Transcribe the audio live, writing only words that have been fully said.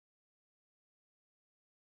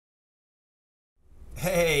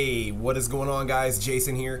Hey, what is going on, guys?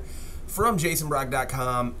 Jason here from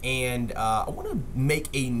jasonbrock.com, and I want to make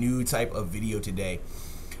a new type of video today.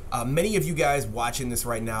 Many of you guys watching this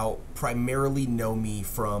right now primarily know me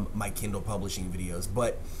from my Kindle publishing videos,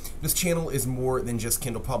 but this channel is more than just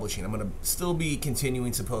Kindle publishing. I'm going to still be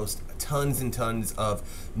continuing to post tons and tons of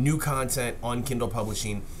new content on Kindle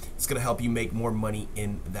publishing. It's going to help you make more money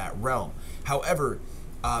in that realm. However,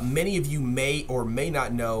 many of you may or may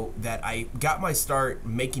not know that I got my start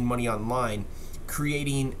making money online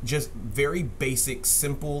creating just very basic,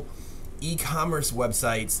 simple e-commerce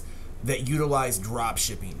websites that utilize drop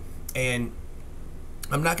shipping. And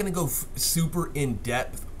I'm not going to go super in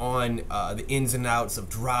depth on the ins and outs of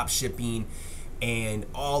drop shipping and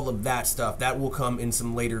all of that stuff. That will come in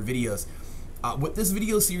some later videos. What this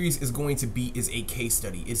video series is going to be is a case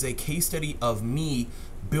study. It's a case study of me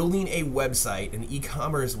building a website, an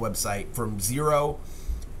e-commerce website, from zero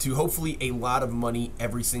to hopefully a lot of money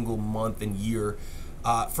every single month and year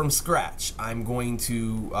from scratch. I'm going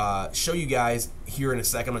to show you guys here in a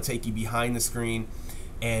second. I'm going to take you behind the screen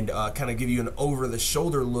and kind of give you an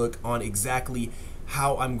over-the-shoulder look on exactly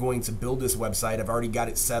how I'm going to build this website. I've already got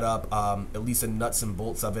it set up, at least the nuts and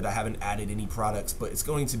bolts of it. I haven't added any products, but it's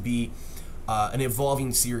going to be an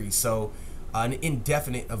evolving series, so an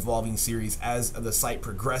indefinite evolving series as the site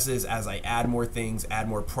progresses, as I add more things, add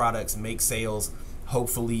more products, make sales.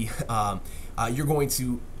 Hopefully, you're going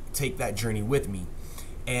to take that journey with me,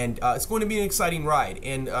 and it's going to be an exciting ride.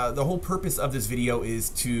 And the whole purpose of this video is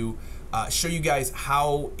to show you guys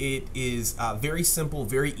how it is very simple,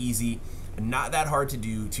 very easy, not that hard to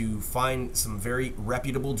do, to find some very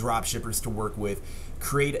reputable drop shippers to work with,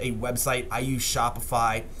 create a website. I use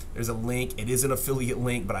Shopify. There's a link. It is an affiliate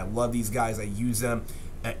link, but I love these guys. I use them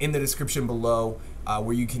in the description below,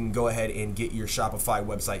 where you can go ahead and get your Shopify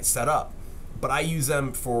website set up. But I use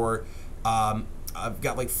them for, I've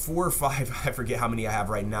got like 4 or 5, I forget how many I have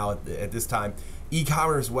right now at this time,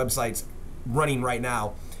 e-commerce websites running right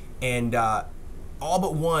now. And all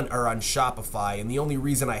but one are on Shopify, and the only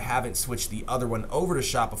reason I haven't switched the other one over to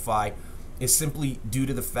Shopify is simply due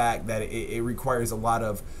to the fact that it requires a lot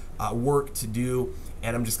of work to do,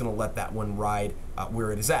 and I'm just going to let that one ride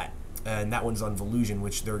where it is at. And that one's on Volusion,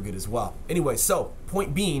 which they're good as well. Anyway, so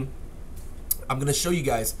point being, I'm going to show you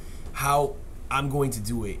guys how I'm going to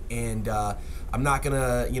do it, and I'm not going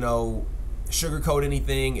to, sugarcoat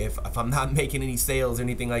anything. If I'm not making any sales or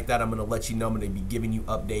anything like that, I'm going to let you know. I'm going to be giving you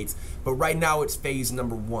updates. But right now it's phase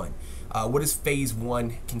number 1. What does phase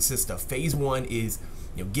 1 consist of? Phase 1 is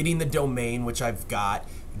getting the domain, which I've got,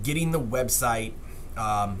 getting the website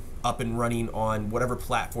up and running on whatever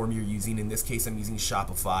platform you're using. In this case, I'm using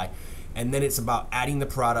Shopify. And then it's about adding the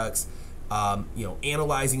products,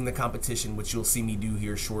 analyzing the competition, which you'll see me do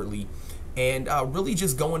here shortly, and really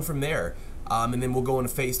just going from there. And then we'll go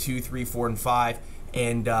into phase 2, 3, 4, and 5,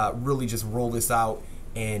 and really just roll this out,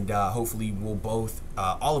 and hopefully we'll both,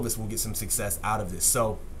 all of us will get some success out of this.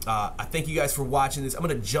 So I thank you guys for watching this. I'm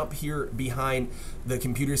going to jump here behind the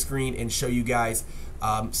computer screen and show you guys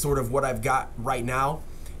sort of what I've got right now.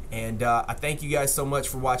 And I thank you guys so much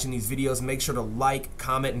for watching these videos. Make sure to like,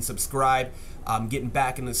 comment, and subscribe. I'm getting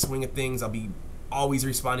back in the swing of things. I'll be always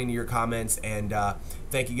responding to your comments, and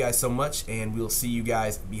thank you guys so much, and we'll see you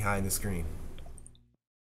guys behind the screen.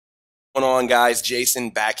 What's going on, guys? Jason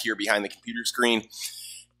back here behind the computer screen,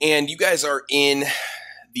 and you guys are in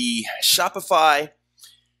the Shopify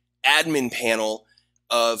admin panel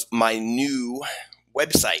of my new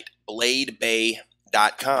website,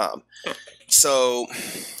 bladebay.com. So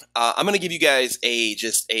I'm going to give you guys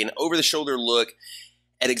just an over-the-shoulder look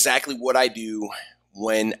at exactly what I do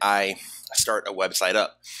when I start a website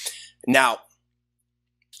up. Now,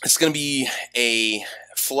 it's going to be a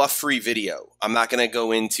fluff-free video. I'm not going to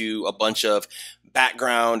go into a bunch of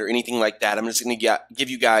background or anything like that. I'm just going to give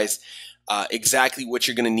you guys exactly what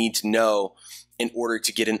you're going to need to know in order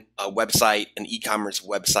to get a website, an e-commerce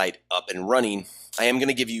website up and running. I am going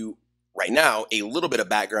to give you right now a little bit of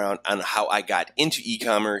background on how I got into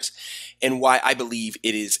e-commerce and why I believe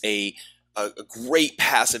it is a great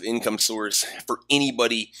passive income source for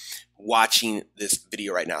anybody watching this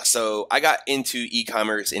video right now. So I got into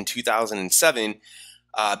e-commerce in 2007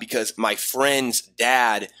 because my friend's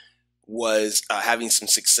dad was having some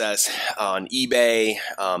success on eBay.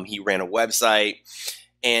 He ran a website,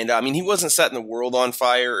 and he wasn't setting the world on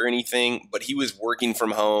fire or anything, but he was working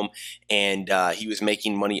from home, and he was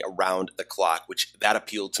making money around the clock, which that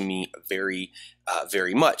appealed to me very,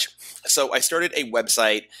 very much. So I started a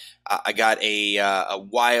website. I got a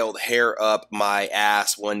wild hair up my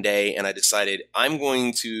ass one day, and I decided I'm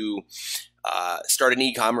going to start an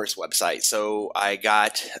e-commerce website. So I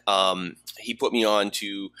got, he put me on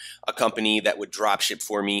to a company that would drop ship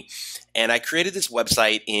for me. And I created this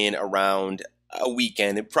website in around a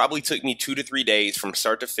weekend. It probably took me 2 to 3 days from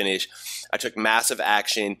start to finish. I took massive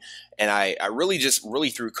action, and I really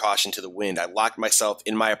threw caution to the wind. I locked myself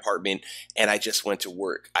in my apartment and I just went to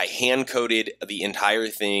work. I hand coded the entire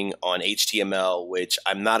thing on HTML, which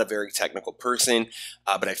I'm not a very technical person,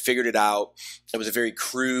 but I figured it out. It was a very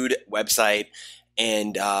crude website,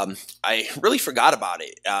 and I really forgot about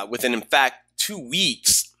it. Within, in fact, 2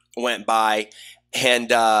 weeks went by,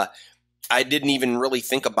 and I didn't even really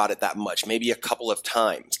think about it that much, maybe a couple of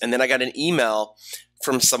times. And then I got an email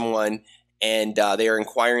from someone, and they are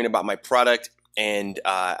inquiring about my product. And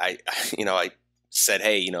I said,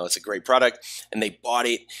 hey, it's a great product. And they bought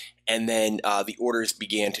it. And then the orders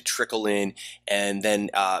began to trickle in. And then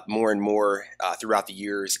more and more throughout the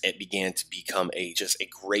years, it began to become just a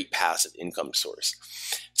great passive income source.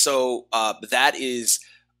 So that is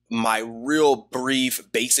my real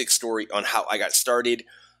brief, basic story on how I got started.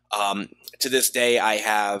 To this day, I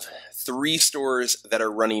have 3 stores that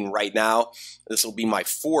are running right now. This will be my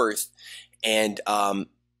 4th. And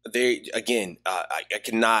they, again, I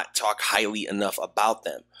cannot talk highly enough about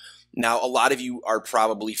them. Now, a lot of you are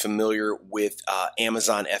probably familiar with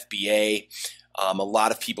Amazon FBA. A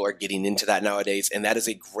lot of people are getting into that nowadays, and that is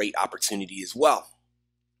a great opportunity as well.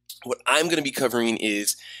 What I'm going to be covering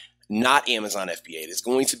is not Amazon FBA. It is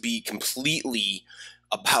going to be completely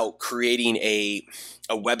about creating a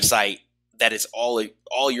website that is all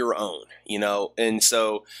your own, and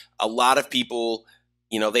so a lot of people,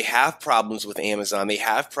 they have problems with Amazon, they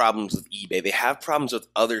have problems with eBay, they have problems with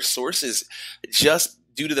other sources, just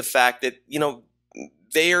due to the fact that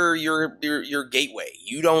they are your gateway.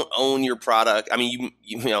 You don't own your product. I mean,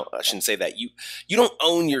 I shouldn't say that. You don't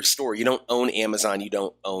own your store. You don't own Amazon. You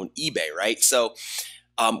don't own eBay, right? So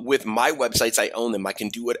with my websites, I own them. I can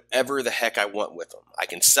do whatever the heck I want with them. I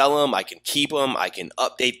can sell them. I can keep them. I can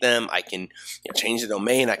update them. I can change the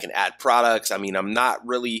domain. I can add products. I mean, I'm not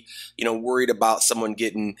really, worried about someone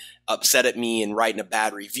getting upset at me and writing a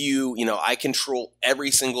bad review. I control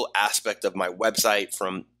every single aspect of my website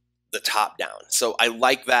from the top down. So I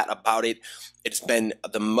like that about it. It's been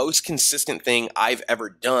the most consistent thing I've ever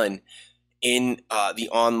done in the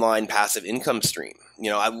online passive income stream.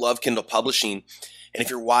 I love Kindle publishing. And if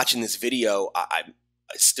you're watching this video, I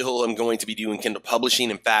still am going to be doing Kindle publishing.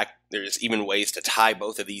 In fact, there's even ways to tie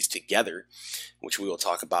both of these together, which we will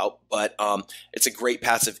talk about. But it's a great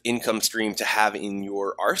passive income stream to have in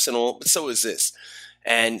your arsenal, but so is this.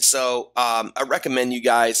 And so I recommend you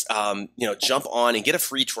guys, jump on and get a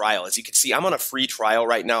free trial. As you can see, I'm on a free trial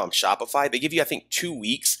right now on Shopify. They give you, I think, 2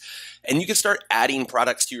 weeks. And you can start adding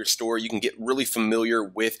products to your store. You can get really familiar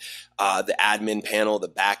with the admin panel, the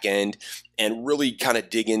back end, and really kind of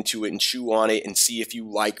dig into it and chew on it and see if you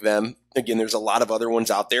like them. Again, there's a lot of other ones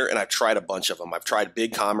out there, and I've tried a bunch of them. I've tried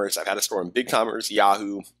BigCommerce. I've had a store on BigCommerce,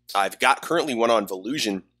 Yahoo. I've got currently one on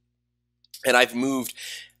Volusion, and I've moved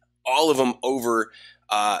all of them over.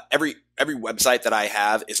 Every website that I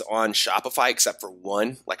have is on Shopify except for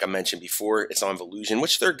one. Like I mentioned before, it's on Volusion,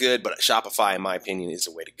 which they're good, but Shopify, in my opinion, is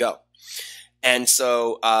the way to go. And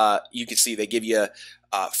so you can see they give you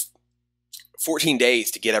 14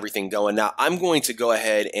 days to get everything going. Now, I'm going to go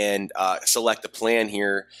ahead and select a plan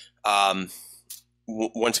here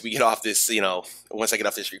once we get off this, once I get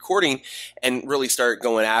off this recording and really start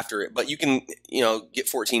going after it. But you can, get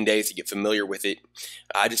 14 days to get familiar with it.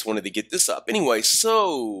 I just wanted to get this up. Anyway,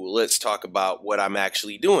 so let's talk about what I'm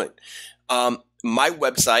actually doing. My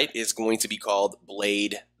website is going to be called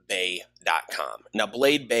BladeBay.com. Now,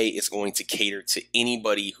 Blade Bay is going to cater to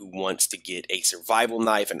anybody who wants to get a survival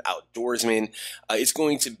knife, an outdoorsman. It's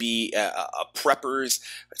going to be a preppers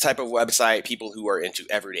type of website, people who are into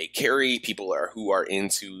everyday carry, people who are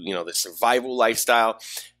into, the survival lifestyle,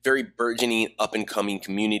 very burgeoning, up-and-coming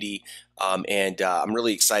community, and I'm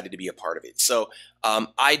really excited to be a part of it. So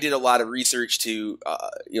I did a lot of research to,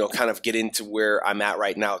 kind of get into where I'm at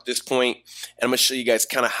right now at this point, and I'm going to show you guys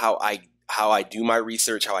kind of how I do my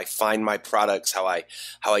research, how I find my products, how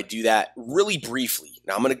I do that really briefly.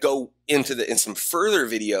 Now I'm going to go in some further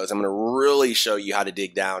videos. I'm going to really show you how to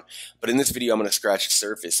dig down. But in this video, I'm going to scratch the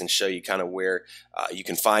surface and show you kind of where you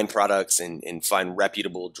can find products and find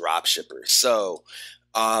reputable drop shippers. So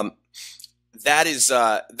that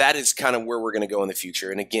is kind of where we're going to go in the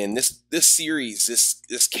future. And again, this series,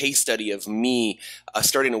 this case study of me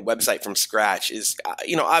starting a website from scratch is,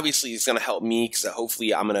 obviously it's going to help me because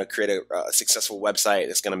hopefully I'm going to create a successful website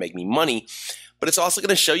that's going to make me money. but it's also going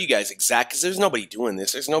to show you guys because there's nobody doing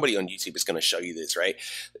this. There's nobody on YouTube that's going to show you this, right?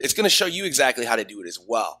 It's going to show you exactly how to do it as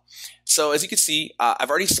well. So as you can see, I've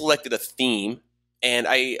already selected a theme, and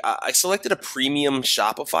I selected a premium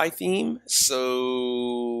Shopify theme.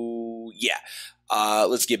 So yeah,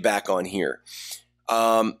 let's get back on here.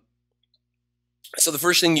 So the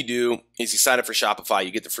first thing you do is you sign up for Shopify,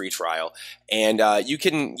 you get the free trial, and you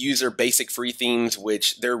can use their basic free themes,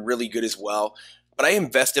 which they're really good as well. But I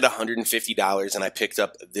invested $150 and I picked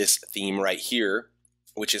up this theme right here,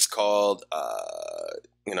 which is called,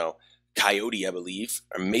 Coyote, I believe,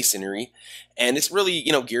 or Masonry. And it's really,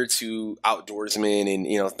 geared to outdoorsmen and,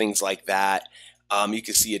 things like that. You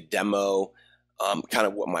can see a demo, kind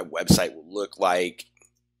of what my website will look like.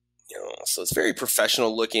 So it's very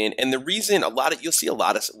professional looking, and the reason you'll see a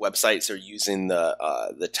lot of websites are using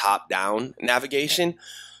the top down navigation.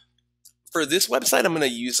 For this website, I'm going to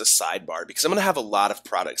use a sidebar because I'm going to have a lot of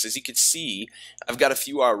products. As you can see, I've got a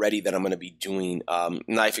few already that I'm going to be doing,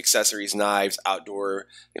 knife accessories, knives, outdoor,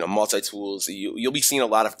 multi-tools. You'll be seeing a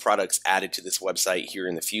lot of products added to this website here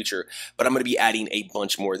in the future, but I'm going to be adding a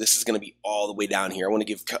bunch more. This is going to be all the way down here. I want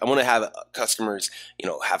to have customers,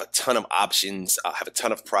 have a ton of options, have a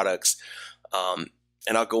ton of products,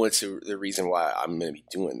 and I'll go into the reason why I'm going to be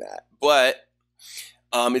doing that. But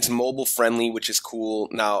it's mobile friendly, which is cool.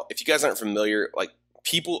 Now, if you guys aren't familiar,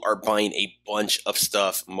 people are buying a bunch of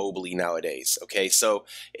stuff mobily nowadays. Okay, so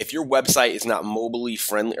if your website is not mobile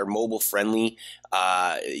friendly,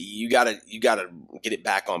 you gotta get it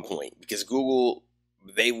back on point, because Google,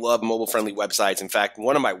 they love mobile friendly websites. In fact,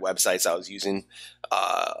 one of my websites I was using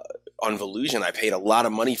on Volusion, I paid a lot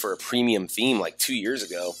of money for a premium theme like 2 years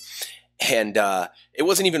ago, and it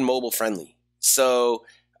wasn't even mobile friendly. So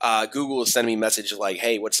Google was sending me a message like,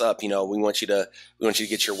 "Hey, what's up? We want you to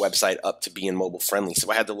get your website up to being mobile friendly." So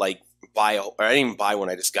I had to I didn't even buy one.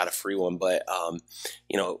 I just got a free one, but on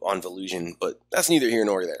Volusion. But that's neither here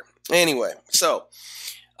nor there. Anyway, so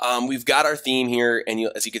we've got our theme here, and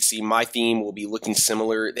as you can see, my theme will be looking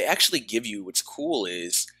similar. They actually give you, what's cool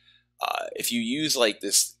is if you use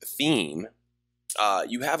this theme,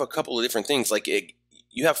 you have a couple of different things.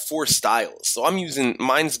 You have 4 styles. So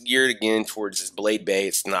mine's geared again towards this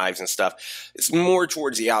blade-based knives and stuff. It's more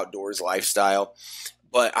towards the outdoors lifestyle.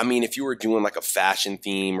 But I mean, if you were doing a fashion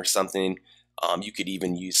theme or something, you could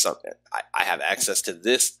even use something. I have access to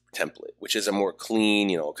this template, which is a more clean,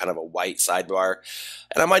 kind of a white sidebar.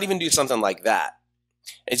 And I might even do something like that.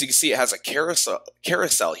 As you can see, it has a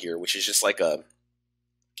carousel here, which is just like a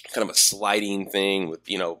kind of a sliding thing with,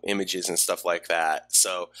 images and stuff like that.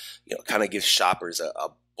 So, kind of gives shoppers a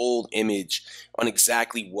bold image on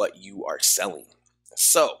exactly what you are selling.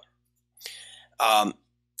 So,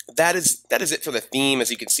 that is it for the theme. As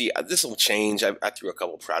you can see, this will change. I threw a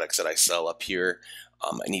couple products that I sell up here.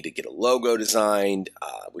 I need to get a logo designed,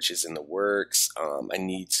 which is in the works. I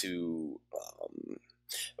need to,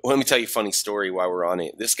 let me tell you a funny story while we're on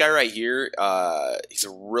it. This guy right here, he's a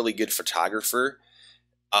really good photographer.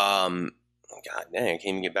 God dang, I can't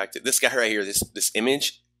even get back to this guy right here. This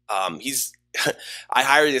image. He's I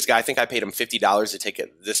hired this guy. I think I paid him $50 to take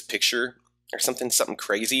this picture or something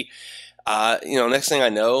crazy. Next thing I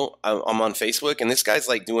know, I'm on Facebook, and this guy's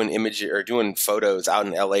doing photos out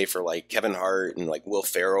in LA for Kevin Hart and Will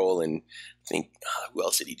Ferrell, and I think who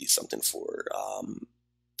else did he do something for?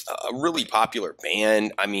 A really popular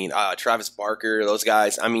band. I mean, Travis Barker, those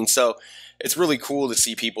guys. I mean, so it's really cool to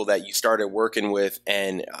see people that you started working with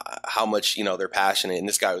and how much, they're passionate. And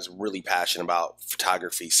this guy was really passionate about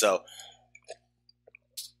photography. So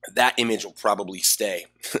that image will probably stay.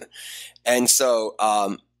 And so,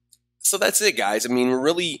 so that's it, guys. I mean,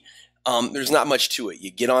 really, there's not much to it. You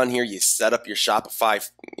get on here, you set up your Shopify,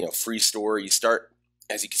 free store. You start,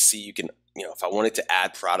 as you can see, you can, if I wanted to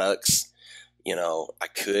add products, I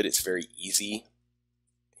could. It's very easy.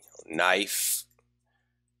 Knife.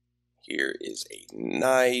 Here is a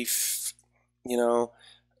knife, and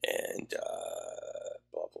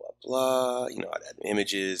blah, blah, blah. I'd add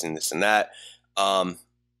images and this and that. I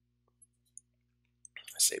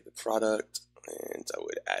save the product, and I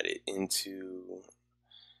would add it into,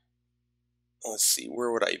 let's see,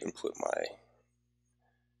 where would I even put I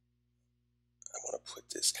want to put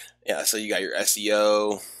this. Yeah, so you got your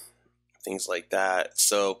SEO, things like that.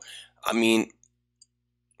 So, I mean,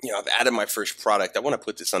 I've added my first product. I want to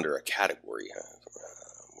put this under a category.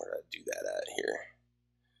 Where do I do that at here?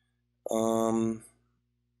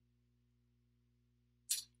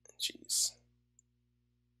 Jeez.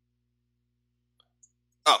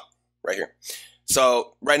 Oh, right here.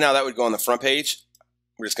 So right now that would go on the front page.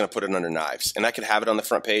 We're just going to put it under knives. And I could have it on the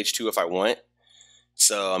front page too if I want.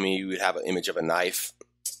 So, I mean, you would have an image of a knife.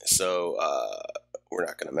 So we're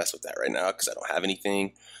not going to mess with that right now because I don't have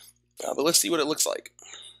anything. But let's see what it looks like.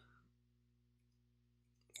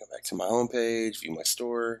 Go back to my home page, view my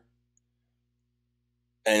store.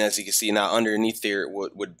 And as you can see now, underneath there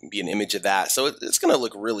would be an image of that. So it's going to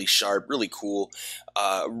look really sharp, really cool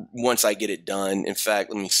once I get it done. In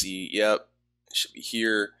fact, let me see. Yep, it should be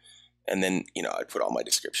here. And then, I put all my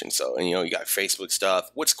description. So, and, you got Facebook stuff.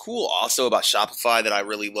 What's cool also about Shopify that I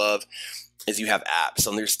really love is you have apps.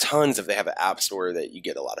 And there's tons of, they have an app store that you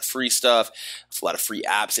get a lot of free stuff, a lot of free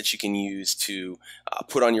apps that you can use to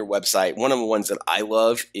put on your website. One of the ones that I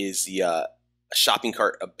love is the shopping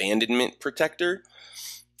cart abandonment protector.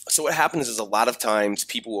 So what happens is a lot of times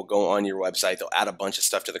people will go on your website, they'll add a bunch of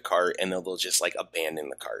stuff to the cart, and they'll just like abandon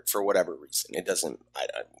the cart for whatever reason. It doesn't,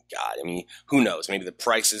 I mean, who knows? Maybe the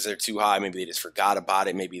prices are too high. Maybe they just forgot about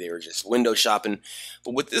it. Maybe they were just window shopping.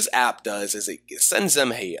 But what this app does is it sends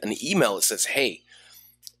them an email that says, hey,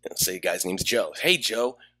 say the guy's name's Joe. Hey,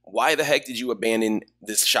 Joe, why the heck did you abandon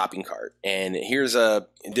this shopping cart? And here's a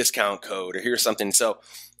discount code, or here's something. So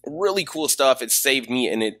really cool stuff. It saved me,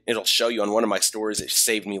 and it'll show you on one of my stores. It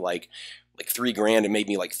saved me like $3,000. It made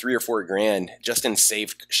me like $3 or $4,000 just in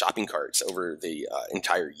saved shopping carts over the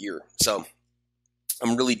entire year. So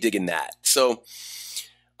I'm really digging that. So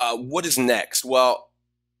what is next? Well,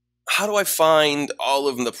 how do I find all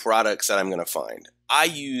of the products that I'm going to find? I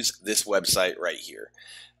use this website right here.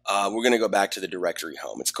 We're going to go back to the directory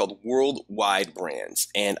home. It's called Worldwide Brands,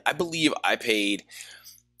 and I believe I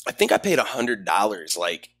think I paid $100,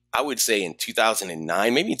 like I would say in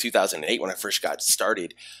 2009, maybe in 2008 when I first got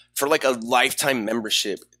started, for like a lifetime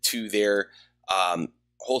membership to their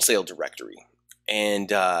wholesale directory.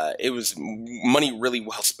 And it was money really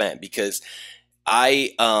well spent because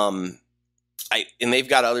and they've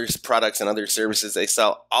got other products and other services they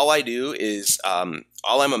sell. All I do is,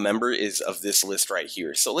 all I'm a member is of this list right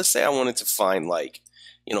here. So let's say I wanted to find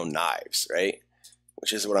knives, right?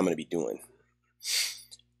 Which is what I'm going to be doing.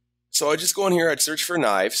 So I just go in here, I'd search for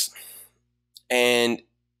knives, and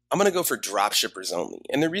I'm going to go for drop shippers only.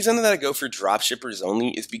 And the reason that I go for drop shippers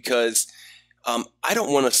only is because I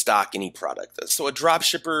don't want to stock any product. So a drop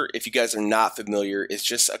shipper, if you guys are not familiar, is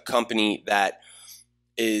just a company that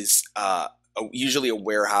is usually a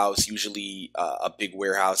warehouse, usually a big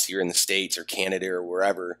warehouse here in the States or Canada or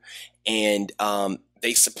wherever, and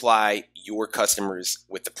they supply your customers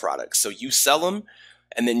with the products. So you sell them,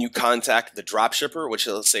 and then you contact the drop shipper, which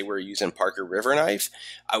let's say we're using Parker River Knife.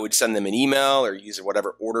 I would send them an email or use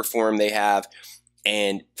whatever order form they have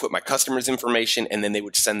and put my customer's information, and then they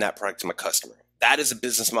would send that product to my customer. That is a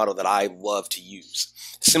business model that I love to use.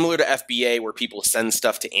 Similar to FBA, where people send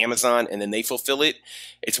stuff to Amazon and then they fulfill it,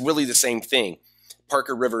 it's really the same thing.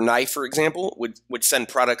 Parker River Knife, for example, would send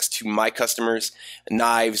products to my customers,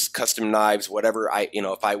 knives, custom knives, whatever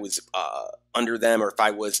if I was under them, or if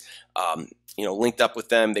I was linked up with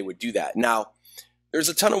them, they would do that. Now, there's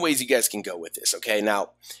a ton of ways you guys can go with this, okay?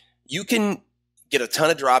 Now, you can get a ton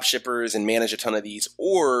of drop shippers and manage a ton of these,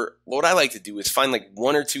 or what I like to do is find like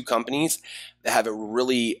 1 or 2 companies that have a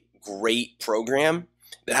really great program,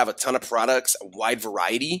 that have a ton of products, a wide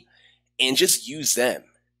variety, and just use them.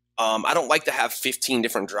 I don't like to have 15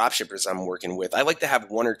 different drop shippers I'm working with. I like to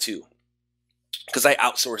have 1 or 2. Because I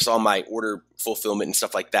outsource all my order fulfillment and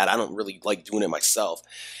stuff like that. I don't really like doing it myself.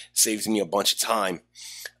 It saves me a bunch of time.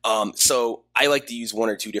 So I like to use 1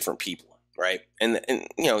 or 2 different people, right? And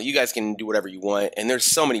you guys can do whatever you want. And there's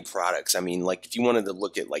so many products. I mean, like if you wanted to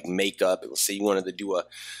look at like makeup, let's say you wanted to do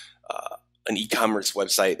an e-commerce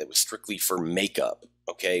website that was strictly for makeup.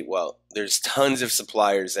 Okay, well, there's tons of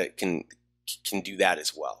suppliers that can do that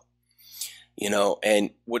as well.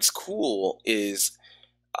 And what's cool is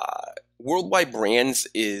Worldwide Brands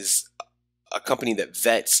is a company that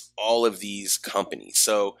vets all of these companies.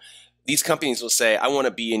 So these companies will say, I want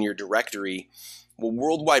to be in your directory. Well,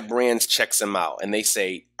 Worldwide Brands checks them out and they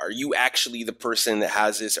say, are you actually the person that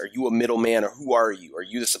has this? Are you a middleman, or who are you? Are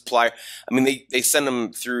you the supplier? I mean, they send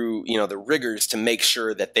them through, the rigors to make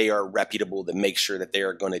sure that they are reputable, to make sure that they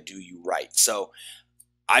are going to do you right. So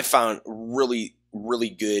I found really,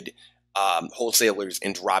 really good wholesalers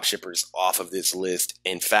and drop shippers off of this list.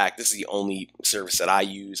 In fact, this is the only service that I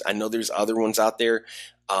use. I know there's other ones out there,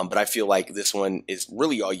 but I feel like this one is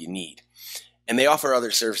really all you need. And they offer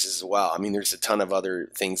other services as well. I mean, there's a ton of other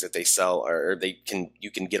things that they sell, or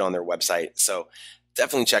you can get on their website. So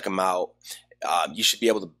definitely check them out. You should be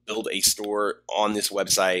able to build a store on this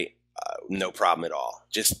website, no problem at all.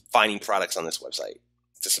 Just finding products on this website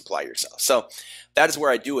to supply yourself. So that is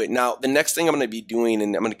where I do it. Now, the next thing I'm going to be doing,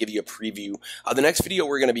 and I'm going to give you a preview. The next video,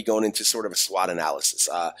 we're going to be going into sort of a SWOT analysis.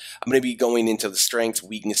 I'm going to be going into the strengths,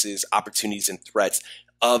 weaknesses, opportunities, and threats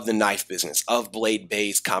of the knife business, of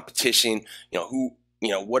blade-based competition.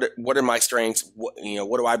 What are my strengths? What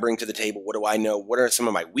do I bring to the table? What do I know? What are some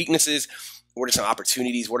of my weaknesses? What are some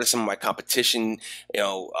opportunities? What are some of my competition,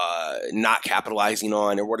 not capitalizing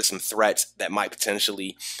on, or what are some threats that might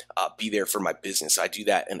potentially be there for my business? So I do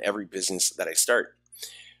that in every business that I start.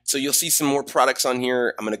 So you'll see some more products on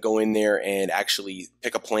here. I'm going to go in there and actually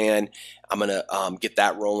pick a plan. I'm going to get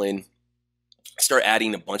that rolling. Start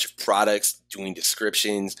adding a bunch of products, doing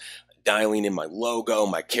descriptions, dialing in my logo,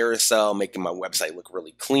 my carousel, making my website look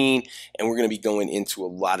really clean. And we're going to be going into a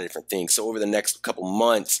lot of different things. So over the next couple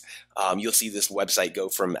months, you'll see this website go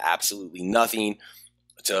from absolutely nothing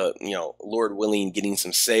to, Lord willing, getting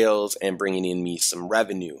some sales and bringing in me some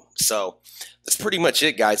revenue. So that's pretty much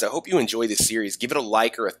it, guys. I hope you enjoy this series. Give it a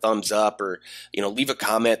like or a thumbs up, or, leave a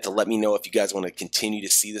comment to let me know if you guys want to continue to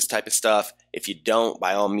see this type of stuff. If you don't,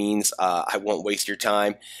 by all means, I won't waste your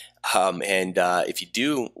time. And if you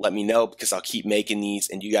do, let me know, because I'll keep making these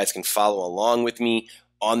and you guys can follow along with me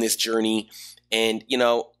on this journey. And,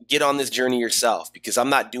 get on this journey yourself, because I'm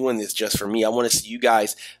not doing this just for me. I want to see you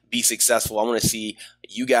guys be successful. I want to see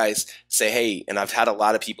you guys say, hey, and I've had a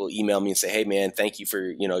lot of people email me and say, hey, man, thank you for,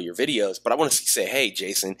 your videos. But I want to say, hey,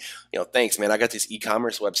 Jason, thanks, man. I got this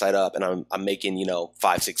e-commerce website up and I'm making,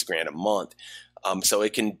 $5-6 grand a month. So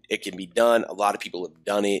it can be done. A lot of people have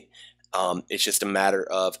done it. It's just a matter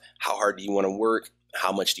of how hard do you want to work?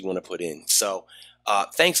 How much do you want to put in? So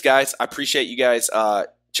thanks, guys. I appreciate you guys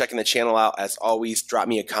checking the channel out. As always, drop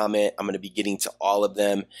me a comment. I'm going to be getting to all of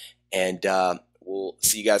them. And we'll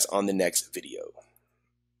see you guys on the next video.